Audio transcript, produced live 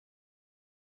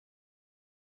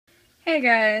Hey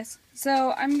guys,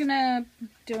 so I'm gonna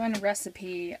do a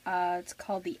recipe. It's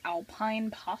called the Alpine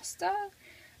Pasta.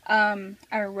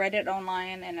 I read it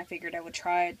online and I figured I would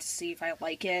try it to see if I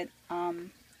like it. And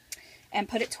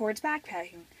put it towards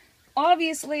backpacking.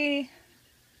 Obviously,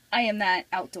 I am not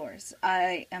outdoors.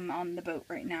 I am on the boat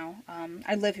right now.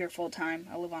 I live here full time.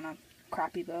 I live on a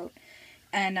crappy boat,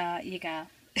 and you got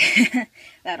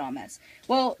that all mess.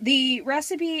 Well, the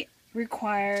recipe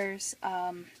requires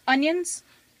onions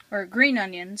or green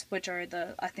onions, which are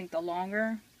I think the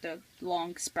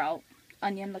long sprout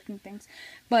onion looking things.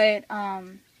 But I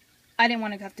didn't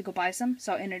want to have to go buy some,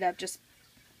 so I ended up just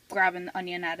grabbing the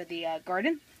onion out of the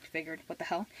garden. Figured, what the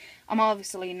hell? I'm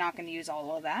obviously not going to use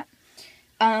all of that.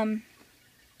 Then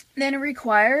it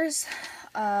requires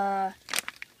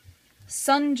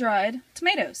sun-dried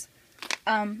tomatoes.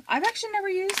 I've actually never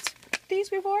used these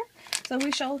before, so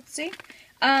we shall see.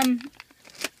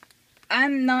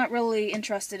 I'm not really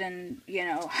interested in,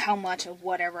 how much of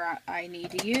whatever I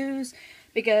need to use,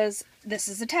 because this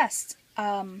is a test.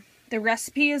 The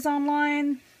recipe is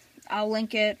online. I'll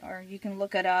link it, or you can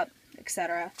look it up,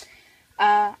 etc.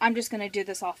 I'm just going to do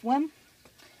this off whim.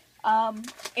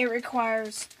 It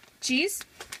requires cheese,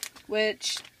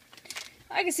 which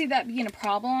I can see that being a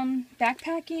problem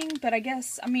backpacking, but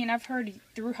I've heard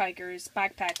thru hikers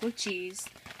backpack with cheese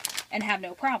and have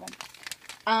no problem.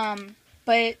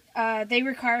 But they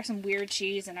require some weird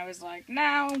cheese, and I was like, no,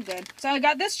 I'm good. So I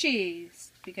got this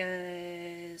cheese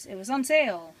because it was on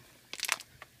sale,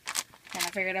 and I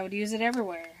figured I would use it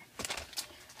everywhere.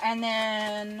 And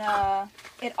then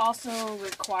it also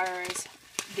requires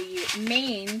the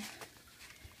main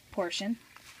portion.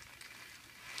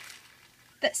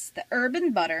 The herb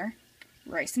and butter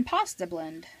rice and pasta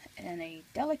blend in a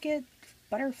delicate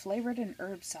butter flavored and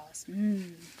herb sauce.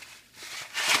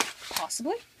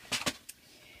 Possibly.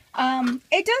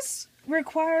 It does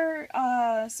require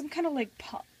some kind of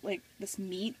like this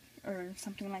meat or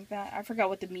something like that. I forgot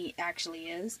what the meat actually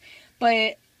is,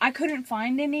 but I couldn't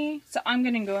find any, so I'm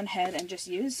gonna go ahead and just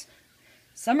use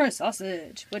summer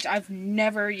sausage, which I've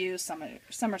never used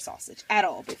summer sausage at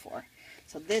all before.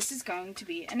 So this is going to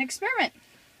be an experiment.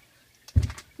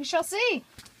 We shall see.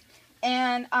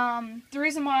 And the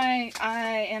reason why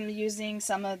I am using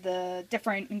some of the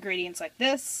different ingredients like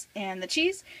this and the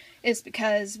cheese is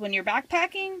because when you're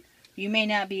backpacking, you may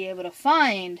not be able to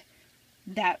find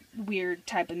that weird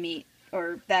type of meat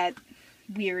or that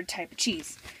weird type of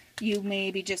cheese. You may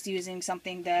be just using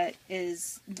something that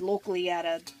is locally at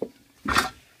a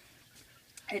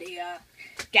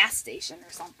gas station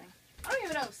or something. I don't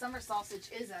even know if summer sausage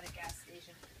is at a gas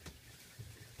station.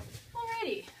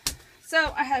 Alrighty.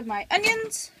 So I have my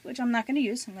onions, which I'm not going to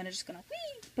use. I'm just going to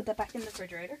put that back in the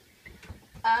refrigerator.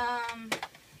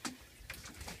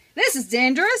 This is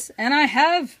dangerous, and I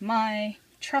have my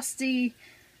trusty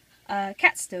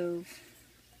cat stove,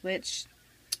 which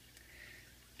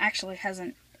actually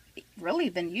hasn't really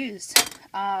been used.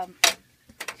 I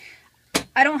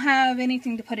don't have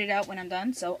anything to put it out when I'm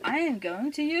done, so I am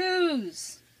going to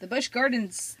use the Busch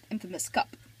Gardens infamous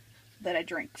cup that I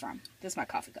drink from. This is my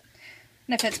coffee cup.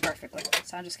 And it fits perfectly,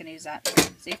 so I'm just going to use that.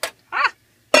 See? Ah!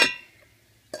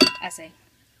 I say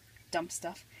dumb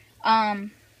stuff.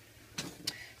 And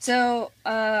then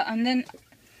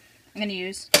I'm going to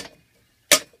use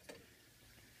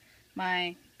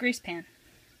my grease pan,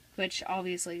 which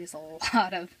obviously is a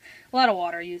lot of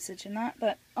water usage in that,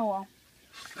 but oh well.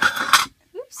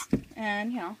 Oops.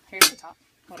 And, here's the top.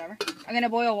 Whatever. I'm going to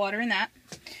boil water in that.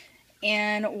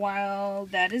 And while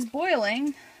that is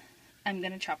boiling, I'm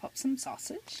going to chop up some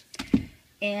sausage.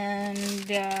 And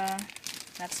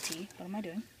that's tea. What am I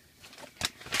doing?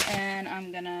 And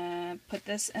I'm going to put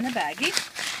this in a baggie.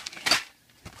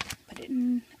 Put it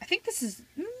in... I think this is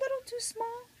a little too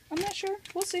small. I'm not sure.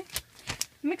 We'll see.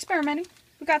 I'm experimenting.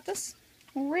 We got this.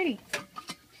 Alrighty.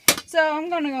 So I'm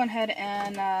going to go ahead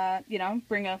and,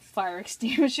 bring a fire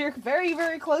extinguisher very,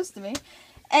 very close to me.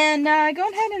 And go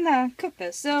ahead and cook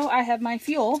this. So I have my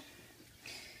fuel.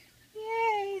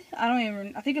 Yay!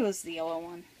 I think it was the yellow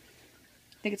one.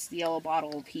 I think it's the yellow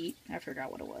bottle of heat. I forgot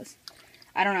what it was.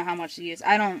 I don't know how much to use.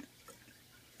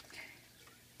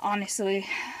 Honestly,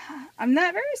 I'm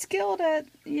not very skilled at,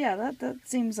 that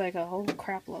seems like a whole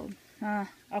crap load.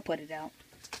 I'll put it out.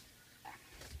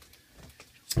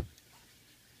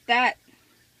 That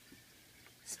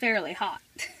is fairly hot.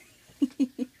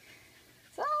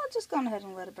 So I'll just go ahead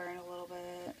and let it burn a little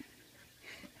bit.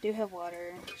 I do have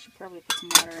water. Should probably put some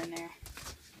water in there.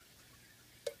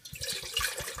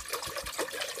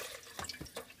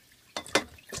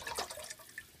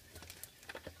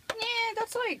 Yeah,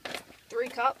 that's like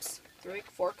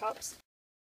 4 cups.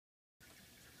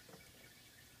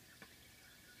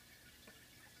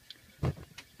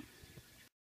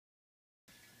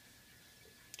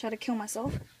 Try to kill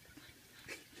myself.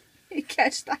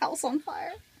 Catch the house on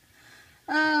fire.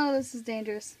 Oh, this is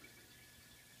dangerous.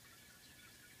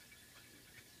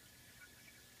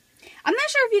 I'm not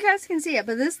sure if you guys can see it,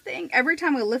 but this thing, every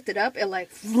time we lift it up, it like,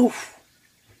 woof.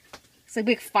 It's like a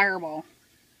big fireball.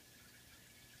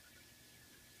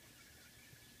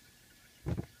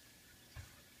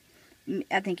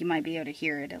 I think you might be able to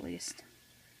hear it at least.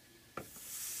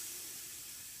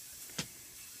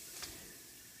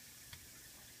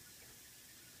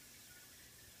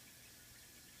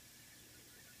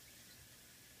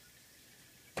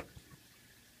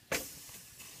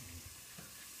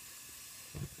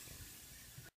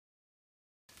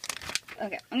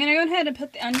 Okay, I'm gonna go ahead and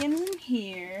put the onions in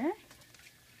here.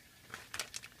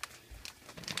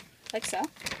 Like so.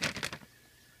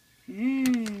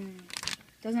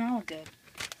 Doesn't look good.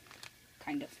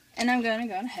 Kind of. And I'm gonna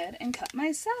go ahead and cut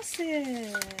my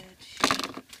sausage.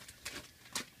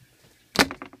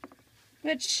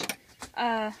 Which,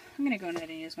 I'm gonna go ahead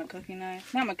and use my cooking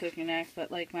knife. Not my cooking knife, but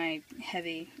like my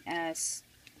heavy ass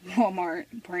Walmart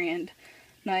brand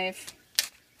knife.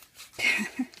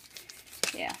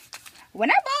 Yeah. When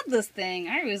I bought this thing,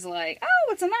 I was like,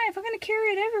 oh, it's a knife. I'm going to carry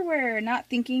it everywhere. Not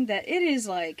thinking that it is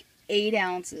like 8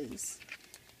 ounces.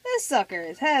 This sucker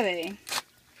is heavy.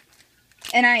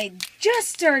 And I just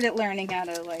started learning how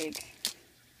to, like,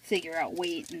 figure out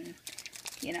weight. And,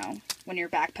 you know, when you're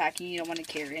backpacking, you don't want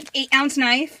to carry an 8-ounce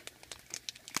knife.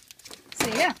 So,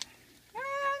 yeah.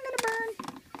 I'm going to burn.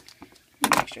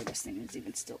 Let me make sure this thing is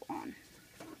even still on.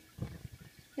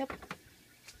 Yep.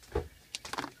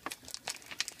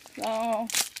 So,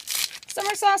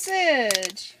 summer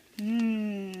sausage.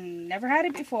 Never had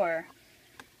it before.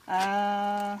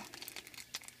 Why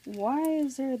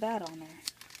is there that on there?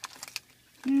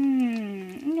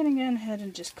 I'm gonna go ahead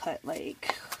and just cut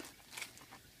like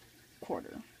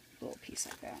quarter little piece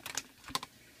like that.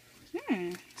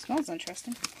 Smells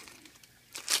interesting.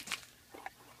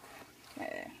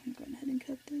 Okay, I'm going ahead and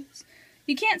cut this.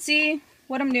 You can't see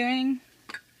what I'm doing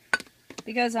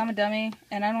because I'm a dummy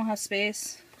and I don't have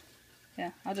space.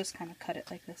 Yeah, I'll just kind of cut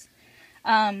it like this.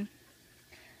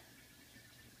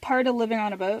 Part of living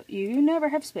on a boat, you never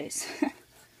have space.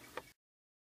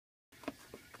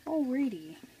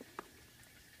 Alrighty.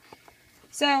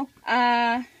 So,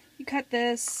 you cut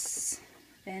this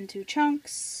into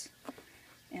chunks,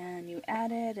 and you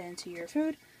add it into your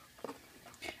food.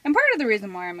 And part of the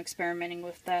reason why I'm experimenting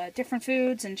with different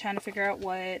foods and trying to figure out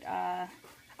what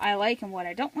I like and what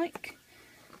I don't like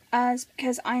is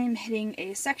because I am hitting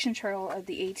a section trail of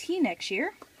the AT next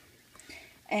year.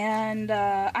 And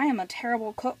I am a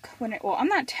terrible cook. Well, I'm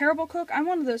not a terrible cook. I'm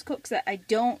one of those cooks that I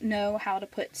don't know how to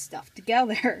put stuff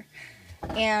together.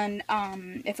 And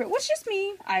if it was just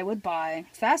me, I would buy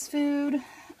fast food,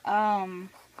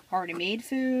 already made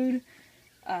food,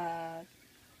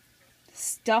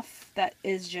 stuff that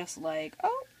is just like,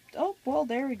 oh, well,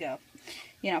 there we go.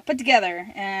 You know, put together,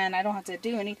 and I don't have to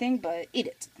do anything but eat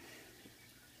it.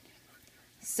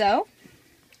 So,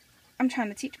 I'm trying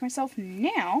to teach myself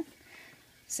now,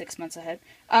 6 months ahead,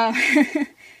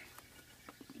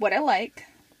 what I like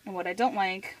and what I don't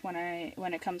like when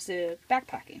it comes to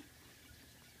backpacking.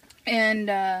 And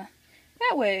that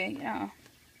way, you know,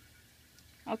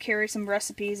 I'll carry some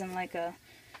recipes in like a,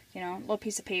 you know, little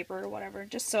piece of paper or whatever,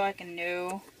 just so I can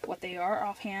know what they are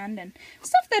offhand, and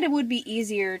stuff that it would be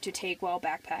easier to take while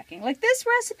backpacking. Like this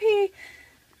recipe,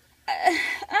 I'm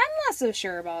not so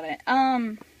sure about it.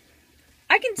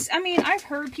 I've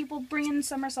heard people bring in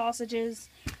summer sausages,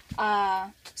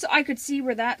 so I could see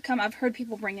where that come. I've heard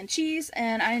people bring in cheese,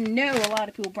 and I know a lot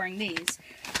of people bring these.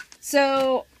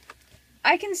 So,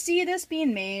 I can see this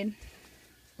being made.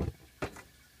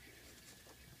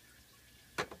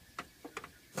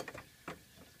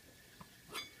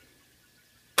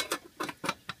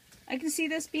 I can see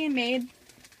this being made,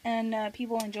 and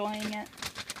people enjoying it,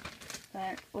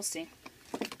 but we'll see.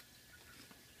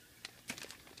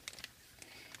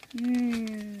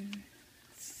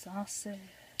 Sausage.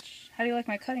 How do you like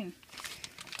my cutting?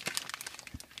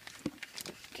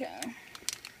 Okay.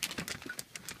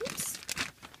 Oops.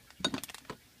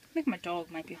 I think my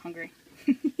dog might be hungry.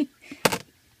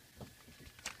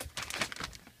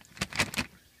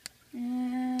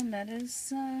 And that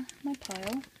is my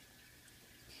pile.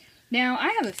 Now, I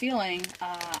have a feeling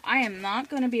I am not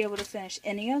going to be able to finish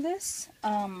any of this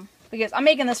because I'm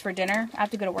making this for dinner. I have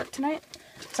to go to work tonight.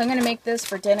 So I'm going to make this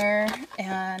for dinner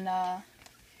and,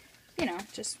 you know,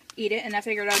 just eat it. And I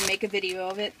figured I'd make a video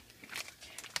of it.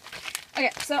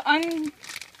 Okay, so I'm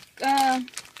going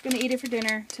to eat it for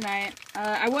dinner tonight.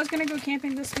 I was going to go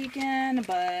camping this weekend,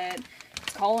 but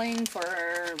it's calling for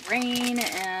rain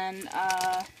and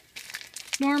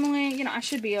Normally, you know, I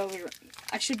should be all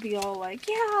like,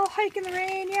 yeah, I'll hike in the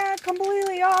rain, yeah,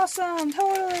 completely awesome,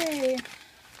 totally.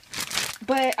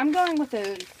 But I'm going with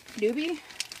a newbie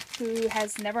who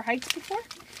has never hiked before.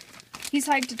 He's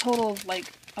hiked a total of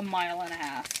like a mile and a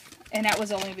half. And that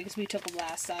was only because we took him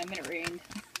last time and it rained.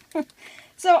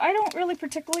 So I don't really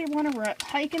particularly want to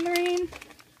hike in the rain.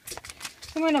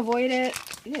 I'm going to avoid it.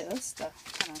 Ew, this stuff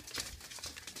kind of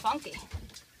funky.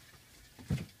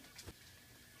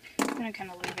 I'm going to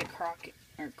kind of leave it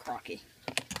crocky.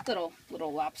 Little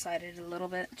lopsided a little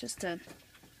bit, just to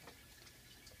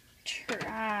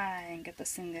try and get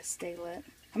this thing to stay lit.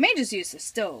 I may just use the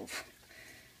stove.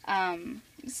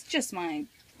 It's just my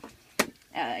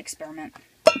experiment.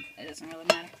 It doesn't really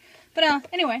matter. But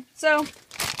anyway, so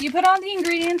you put all the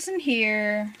ingredients in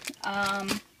here.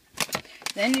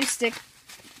 Then you stick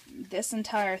this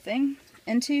entire thing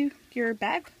into your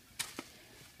bag.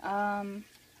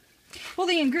 Well,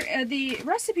 the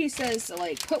recipe says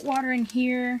like put water in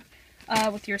here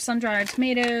with your sun-dried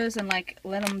tomatoes and like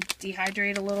let them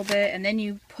dehydrate a little bit, and then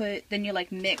you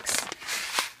like mix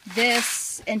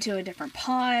this into a different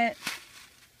pot.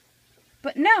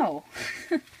 But no,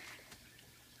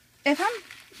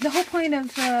 the whole point of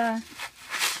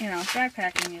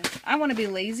backpacking is I want to be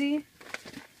lazy,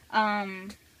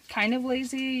 kind of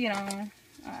lazy, you know.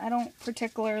 I don't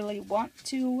particularly want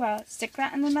to stick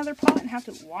that in another pot and have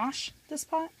to wash this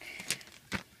pot.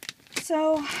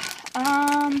 So,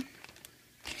 I'm going to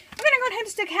go ahead and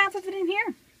stick half of it in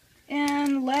here.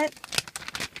 And we'll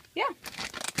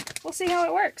see how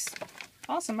it works.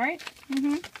 Awesome, right?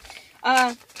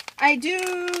 I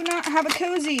do not have a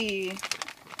cozy.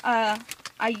 I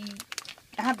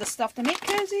have the stuff to make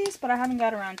cozies, but I haven't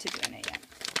got around to doing it yet.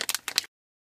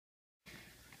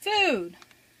 Food.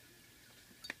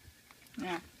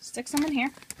 Yeah, stick some in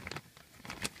here.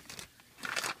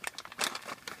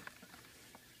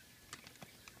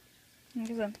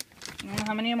 Like I said, I don't know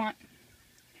how many I want.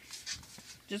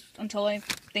 Just until I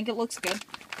think it looks good.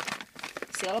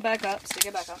 Seal it back up, stick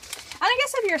it back up. And I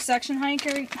guess if you're section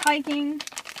hiking,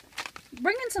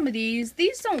 bring in some of these.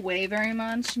 These don't weigh very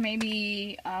much.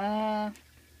 Maybe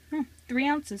 3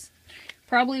 ounces.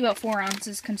 Probably about 4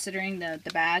 ounces considering the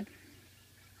bag.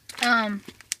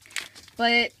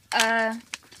 But,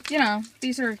 you know,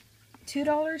 these are $2,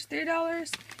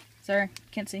 $3. Sorry,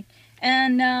 can't see.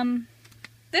 And,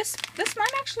 this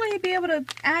might actually be able to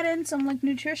add in some, like,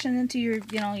 nutrition into your,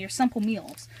 you know, your simple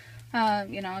meals.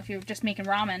 You know, if you're just making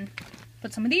ramen,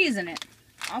 put some of these in it.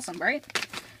 Awesome, right?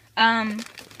 And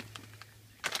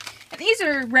these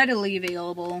are readily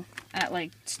available at,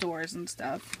 like, stores and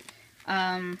stuff.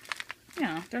 You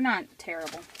know, they're not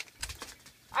terrible.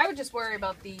 I would just worry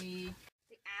about the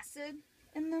acid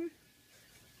in them.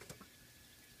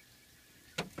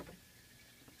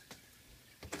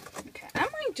 Okay, I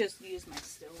might just use my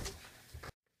stove.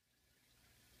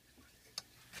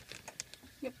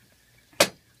 Yep.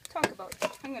 Talk about it.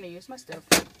 I'm going to use my stove.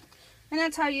 And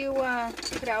that's how you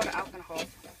put out alcohol.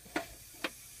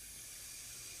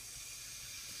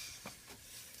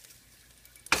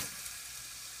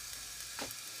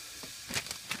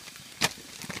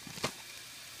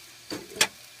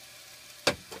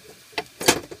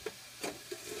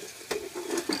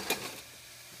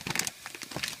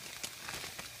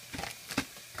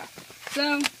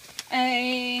 So,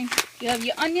 you have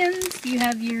your onions, you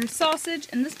have your sausage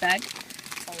in this bag.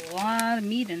 A lot of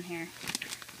meat in here.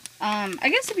 I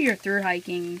guess if you're through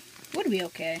hiking, would be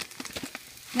okay.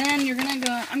 Then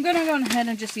I'm gonna go ahead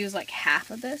and just use like half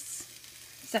of this.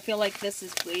 Because I feel like this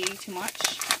is way too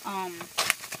much,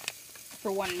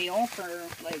 for one meal for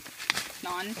like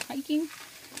non-hiking.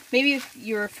 Maybe if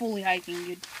you're fully hiking,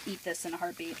 you'd eat this in a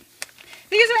heartbeat.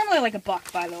 These are only like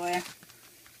 $1, by the way.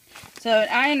 So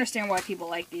I understand why people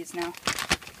like these now.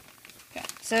 Okay,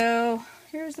 so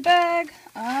here's the bag.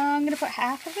 I'm gonna put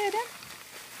half of it in.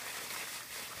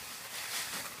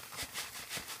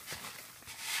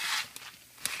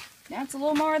 Now it's a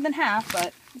little more than half,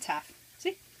 but it's half.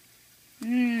 See?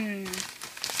 Yeah.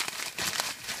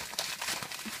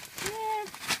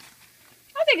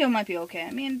 I think it might be okay.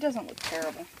 I mean, it doesn't look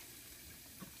terrible.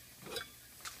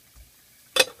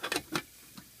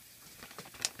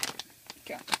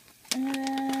 Okay.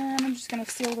 And I'm just going to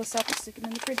seal this up and stick it in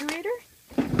the refrigerator.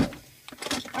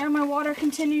 While my water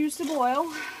continues to boil.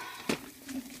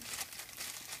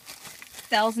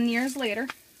 1,000 years later.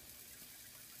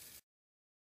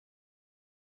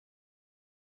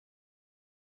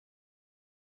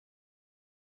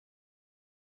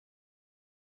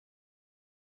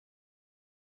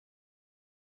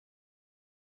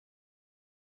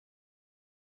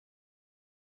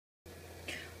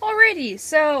 Alrighty,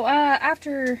 so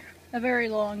after a very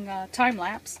long time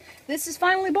lapse. This is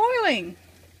finally boiling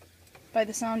by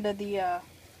the sound of the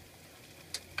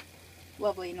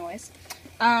lovely noise.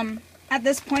 At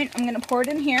this point, I'm going to pour it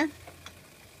in here,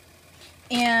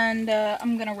 and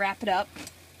I'm going to wrap it up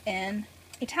in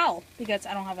a towel because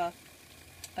I don't have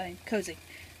a cozy.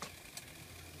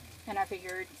 And I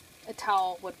figured a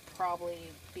towel would probably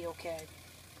be okay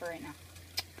for right now.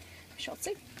 We shall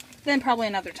see. Then probably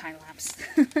another time lapse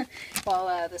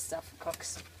while this stuff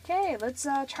cooks. Okay, let's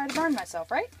try to burn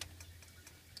myself, right?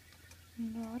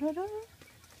 Da-da-da.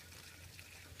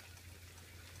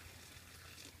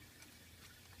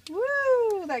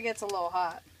 Woo! That gets a little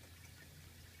hot.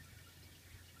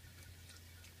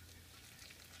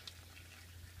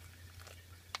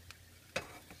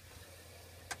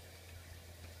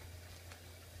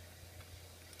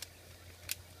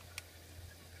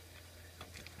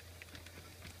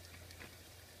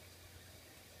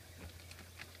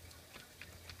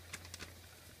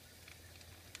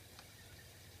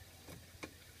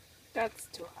 That's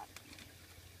too hot.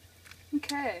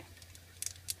 Okay.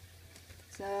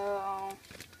 So...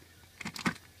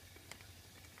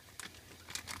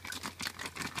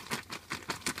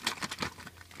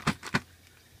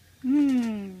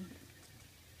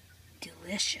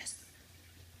 delicious.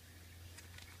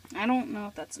 I don't know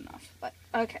if that's enough, but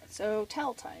okay, so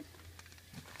towel time.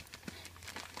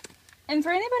 And for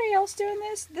anybody else doing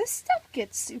this stuff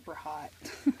gets super hot.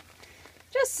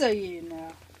 Just so you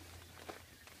know.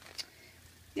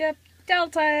 Yep, towel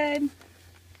time.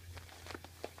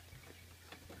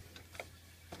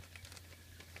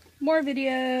 More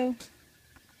video.